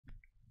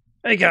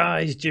Hey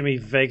guys, Jimmy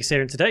Vegas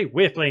here, and today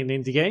we're playing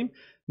an indie game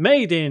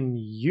made in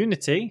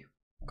Unity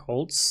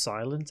called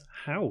Silent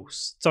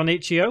House. It's on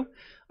itch.io,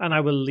 and I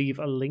will leave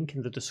a link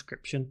in the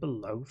description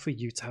below for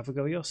you to have a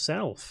go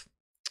yourself.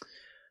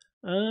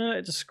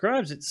 It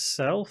describes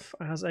itself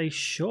as a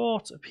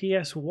short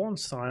PS1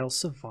 style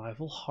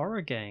survival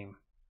horror game.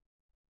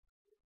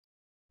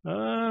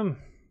 Well,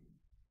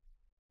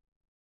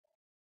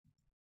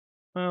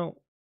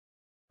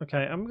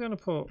 okay, I'm going to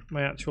put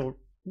my actual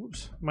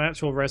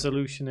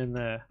resolution in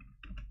there,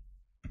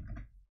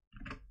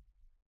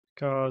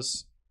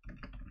 because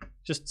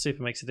just to see if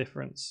it makes a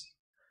difference.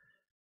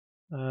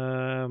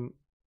 CRT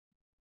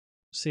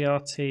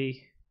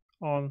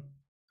on.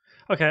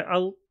 Okay,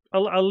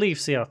 I'll leave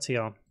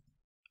CRT on.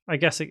 I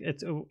guess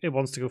it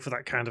wants to go for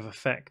that kind of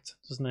effect,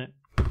 doesn't it?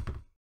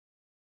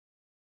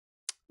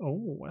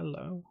 Oh,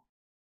 hello.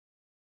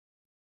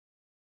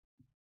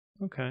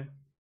 Okay.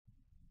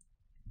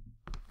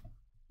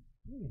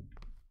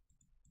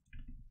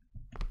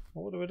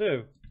 What do I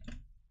do?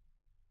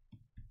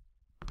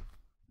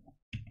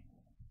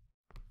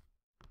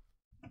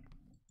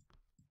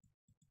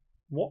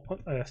 What on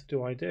earth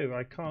do I do?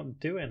 I can't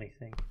do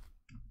anything.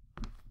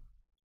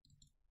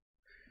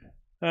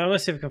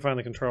 Let's see if we can find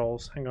the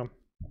controls. Hang on.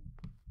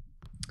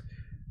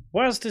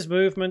 Whilst is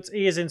movement,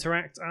 E is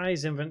interact, I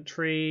is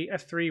inventory,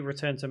 F3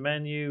 return to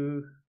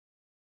menu.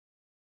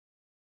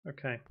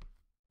 Okay.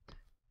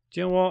 Do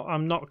you know what?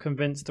 I'm not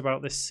convinced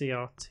about this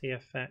CRT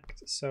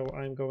effect, so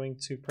I'm going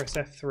to press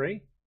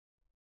F3.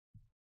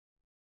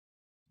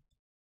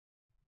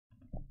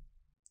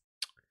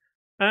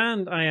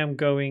 And I am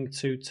going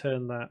to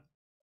turn that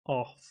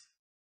off.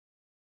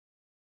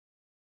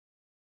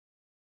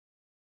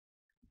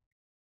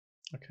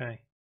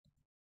 Okay.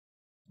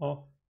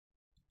 Off.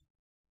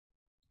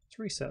 Let's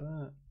reset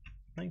that.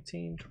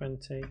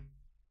 1920 by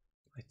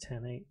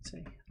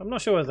 1080. I'm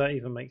not sure whether that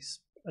even makes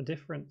a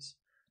difference.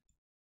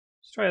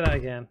 Let's try that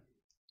again.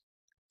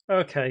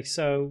 Okay,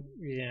 so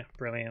yeah,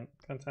 brilliant,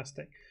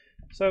 fantastic.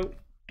 So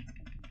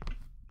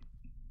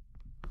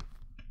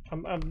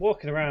I'm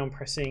walking around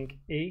pressing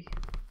E.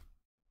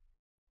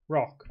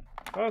 Rock.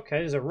 Okay,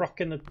 there's a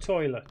rock in the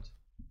toilet.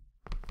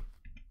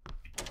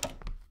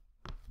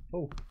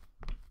 Oh,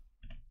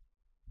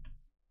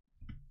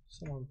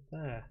 someone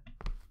there.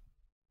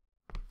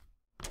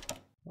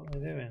 What are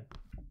they doing?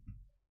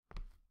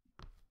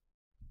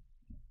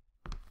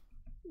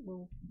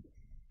 Well,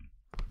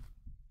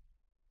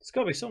 there's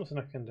got to be something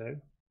I can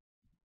do.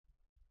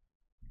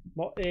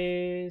 What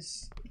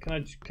is?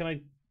 Can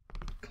I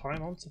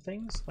climb onto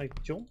things?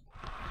 Like jump?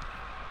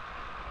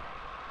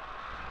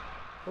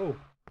 Oh,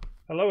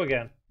 hello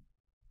again.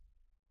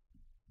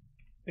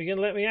 Are you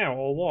gonna let me out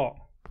or what?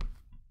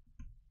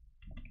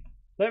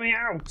 Let me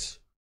out!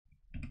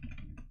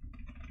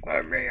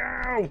 Let me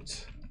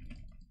out!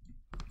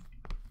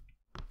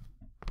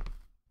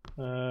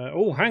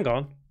 Oh, hang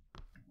on.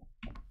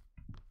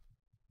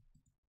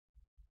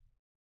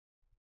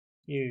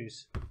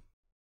 Use.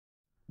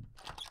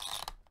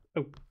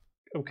 Oh,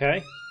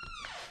 okay.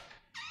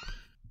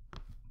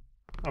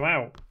 I'm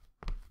out.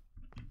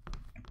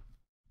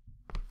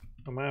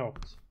 I'm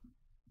out.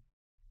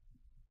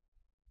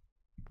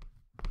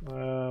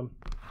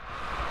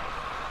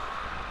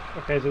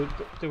 Okay,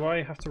 do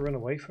I have to run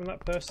away from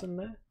that person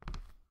there?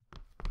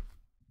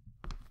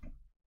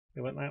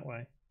 It went that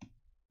way.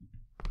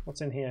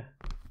 What's in here?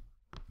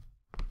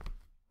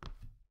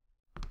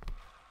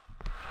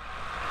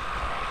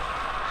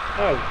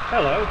 Oh,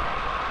 hello.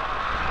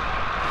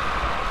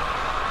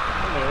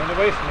 I'm gonna run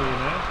away from you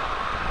now.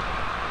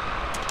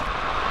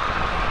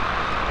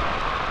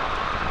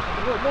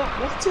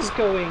 What is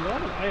going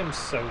on? I am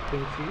so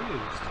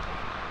confused.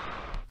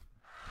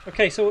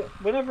 Okay, so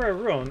whenever I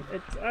run,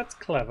 that's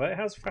clever. It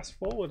has fast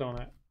forward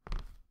on it.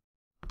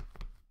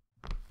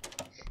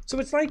 So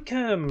it's like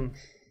it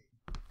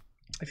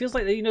feels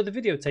like the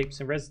videotapes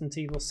in Resident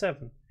Evil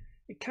 7.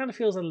 It kind of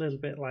feels a little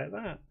bit like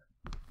that.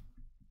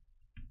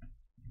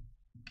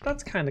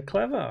 That's kind of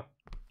clever.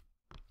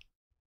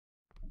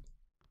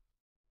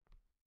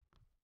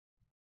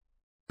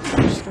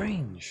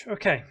 Strange.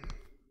 Okay.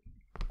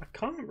 I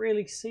can't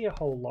really see a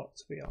whole lot,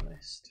 to be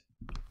honest.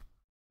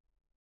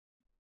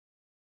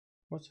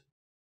 What?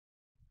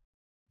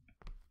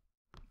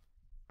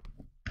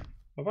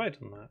 Have I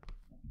done that?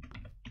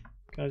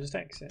 Can I just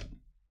exit?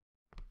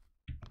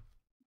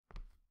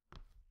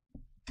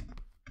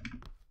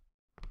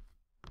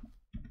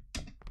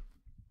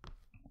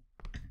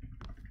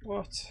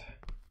 What?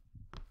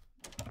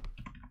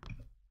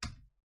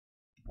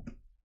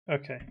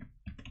 Okay.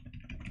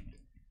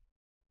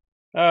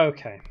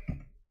 Okay.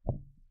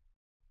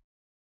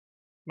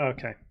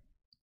 Okay.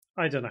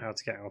 I don't know how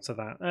to get out of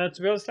that.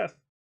 To be honest, I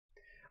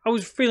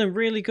was feeling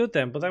really good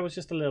then, but that was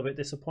just a little bit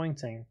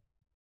disappointing.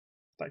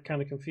 That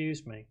kind of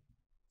confused me.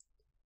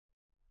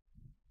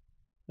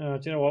 Do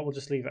you know what? We'll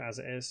just leave it as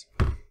it is.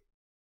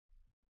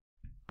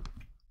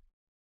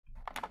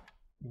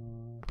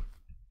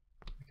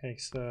 Okay,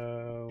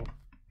 so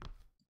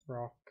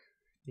rock,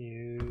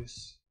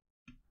 use.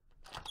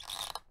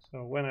 So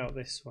I went out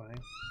this way.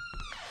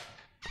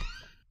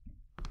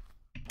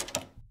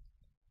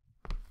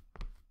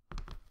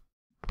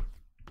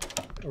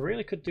 I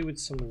really could do with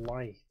some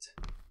light.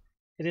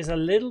 It is a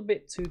little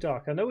bit too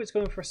dark. I know it's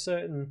going for a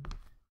certain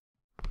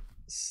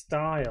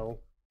style,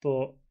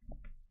 but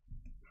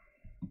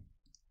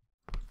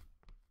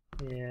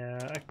yeah,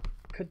 I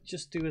could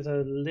just do with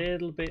a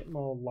little bit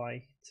more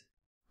light.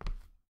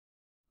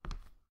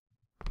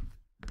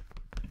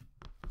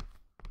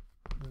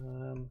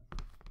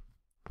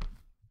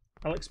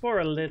 I'll explore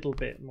a little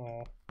bit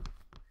more.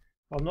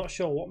 I'm not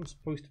sure what I'm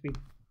supposed to be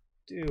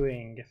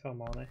doing, if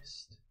I'm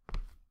honest.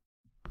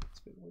 It's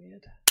a bit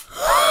weird.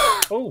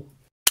 Oh!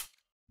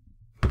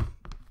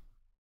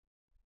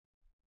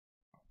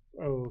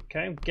 Okay,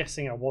 I'm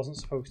guessing I wasn't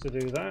supposed to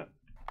do that.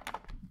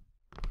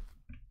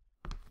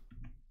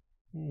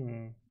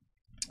 I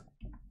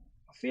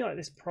feel like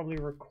this probably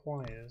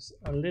requires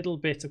a little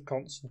bit of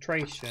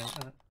concentration.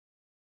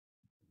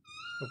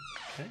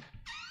 Okay.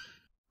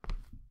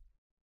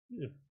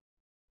 Ew.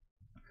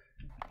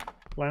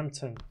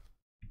 Lantern.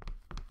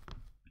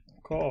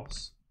 Of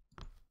course.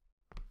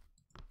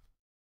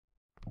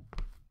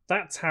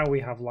 That's how we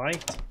have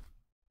light.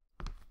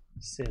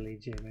 Silly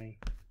Jimmy.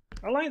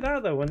 I like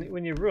that though,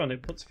 when you run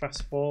it puts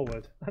fast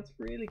forward. That's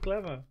really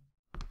clever.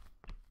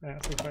 I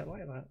actually quite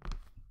like that.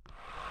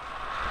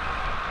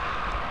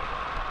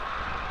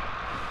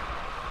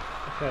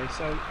 Okay,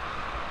 so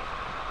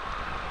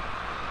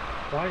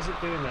why is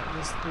it doing that?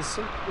 There's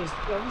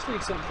obviously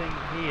something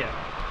here.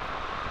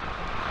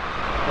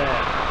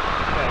 There.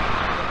 Okay.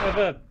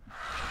 Whatever.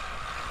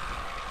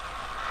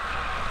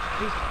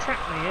 He's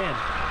trapped me in.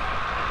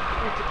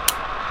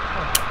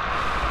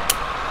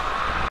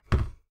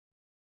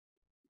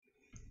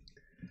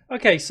 Oh.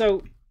 Okay,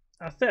 so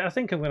I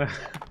think I'm gonna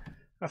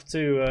have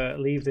to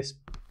leave this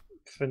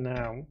for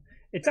now.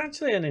 It's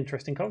actually an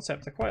interesting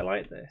concept. I quite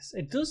like this.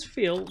 It does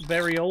feel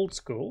very old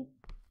school.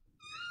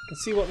 I can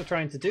see what they're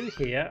trying to do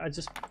here. I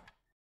just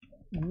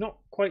not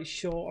quite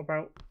sure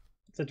about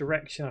the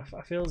direction.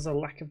 I feel there's a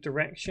lack of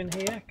direction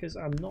here because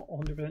I'm not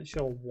 100%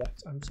 sure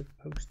what I'm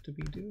supposed to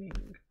be doing.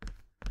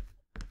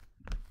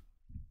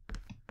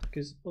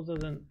 Because other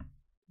than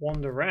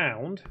wander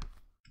around,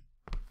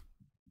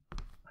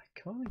 I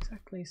can't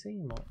exactly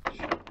see much.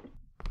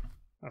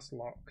 That's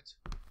locked.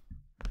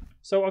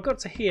 So I got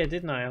to here,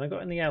 didn't I? And I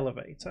got in the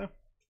elevator.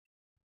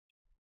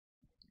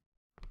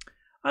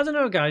 I don't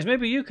know, guys.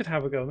 Maybe you could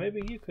have a go.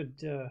 Maybe you could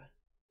figure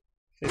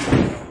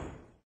it out.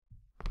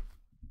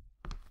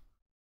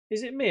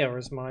 Is it me or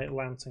has my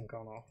lantern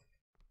gone off?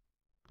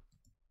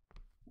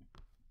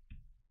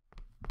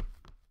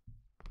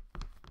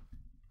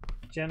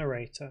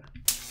 Generator.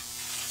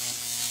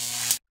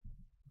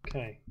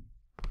 Okay.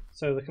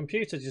 So the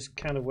computer just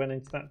kind of went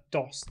into that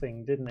DOS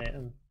thing, didn't it?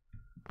 And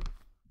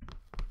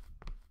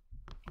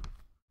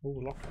oh,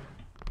 locker.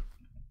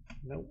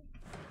 Nope.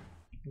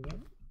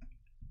 Nope.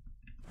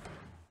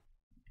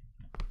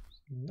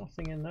 There's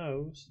nothing in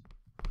those.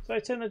 Did I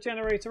turn the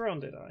generator on,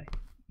 did I?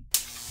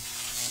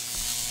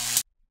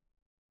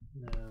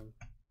 No.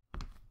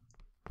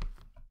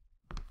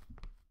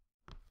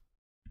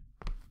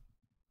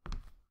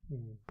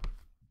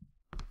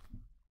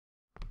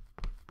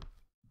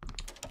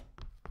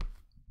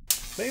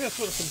 Maybe that's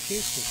what the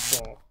computer's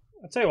for.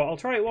 I'll tell you what, I'll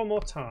try it one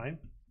more time.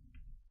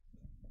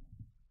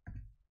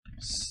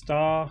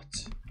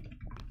 Start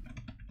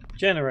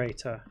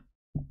generator.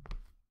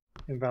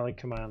 Invalid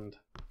command.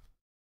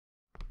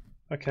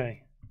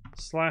 Okay.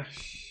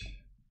 Slash.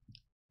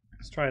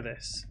 Let's try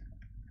this.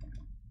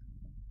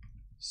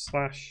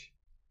 Slash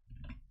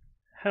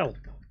help.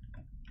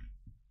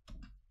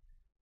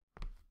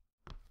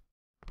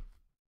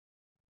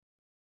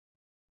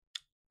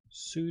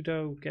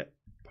 Sudo get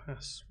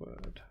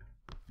password.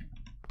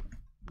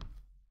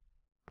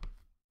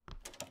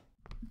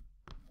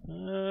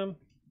 Well,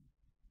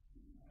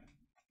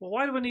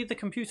 why do we need the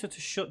computer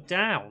to shut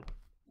down?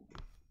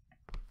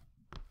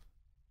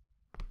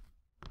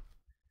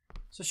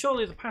 So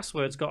surely the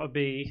password's got to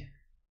be.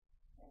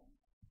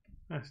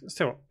 Let's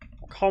tell you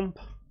what. Comp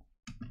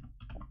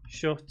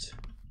shut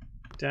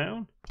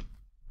down.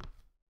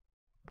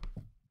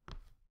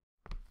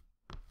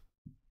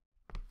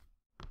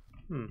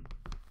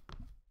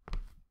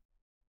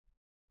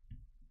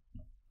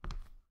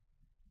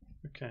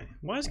 Okay.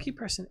 Why does it keep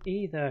pressing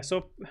E there?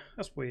 So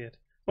that's weird.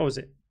 What was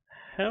it?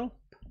 Help.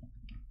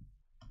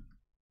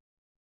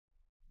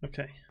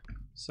 Okay.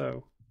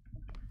 So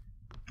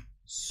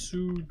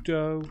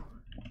sudo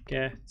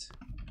get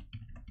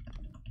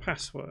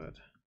password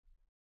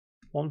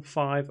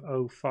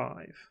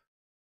 1505.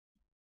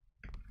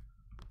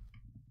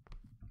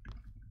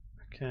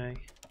 Okay.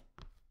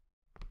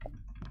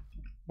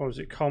 What was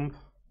it? Comp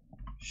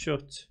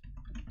shut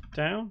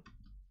down.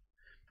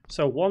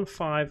 So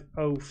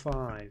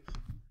 1505.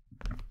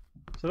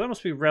 So that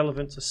must be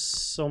relevant to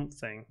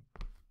something.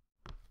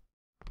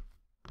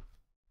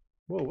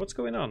 Whoa, what's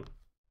going on?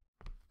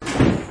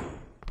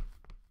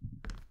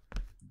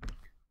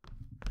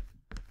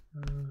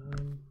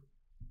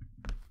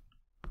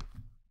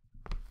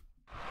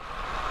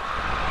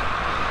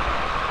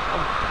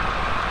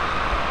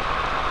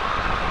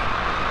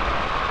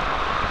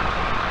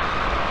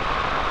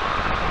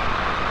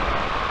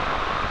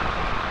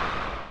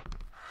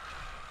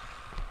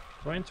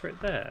 enter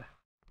it there?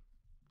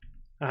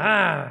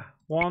 Ah,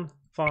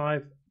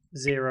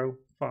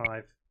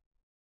 1505.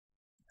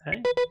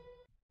 Hey?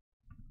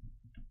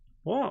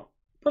 What?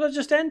 But I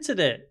just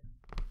entered it.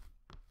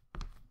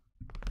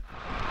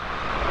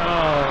 Oh,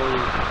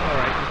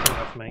 alright, you can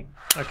have me.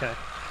 Okay.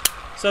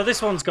 So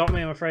this one's got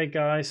me, I'm afraid,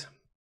 guys.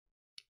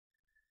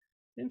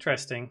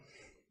 Interesting.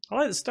 I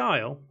like the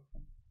style.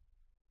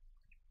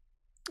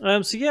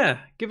 So yeah,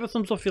 give it a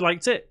thumbs up if you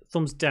liked it.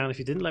 Thumbs down if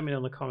you didn't. Let me know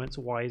in the comments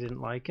why you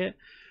didn't like it.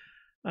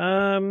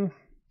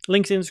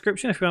 Links in the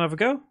description if you want to have a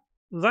go.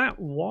 That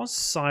was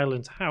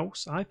Silent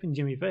House. I've been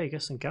Jimmy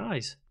Vegas, and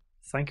guys,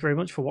 thank you very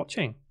much for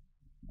watching.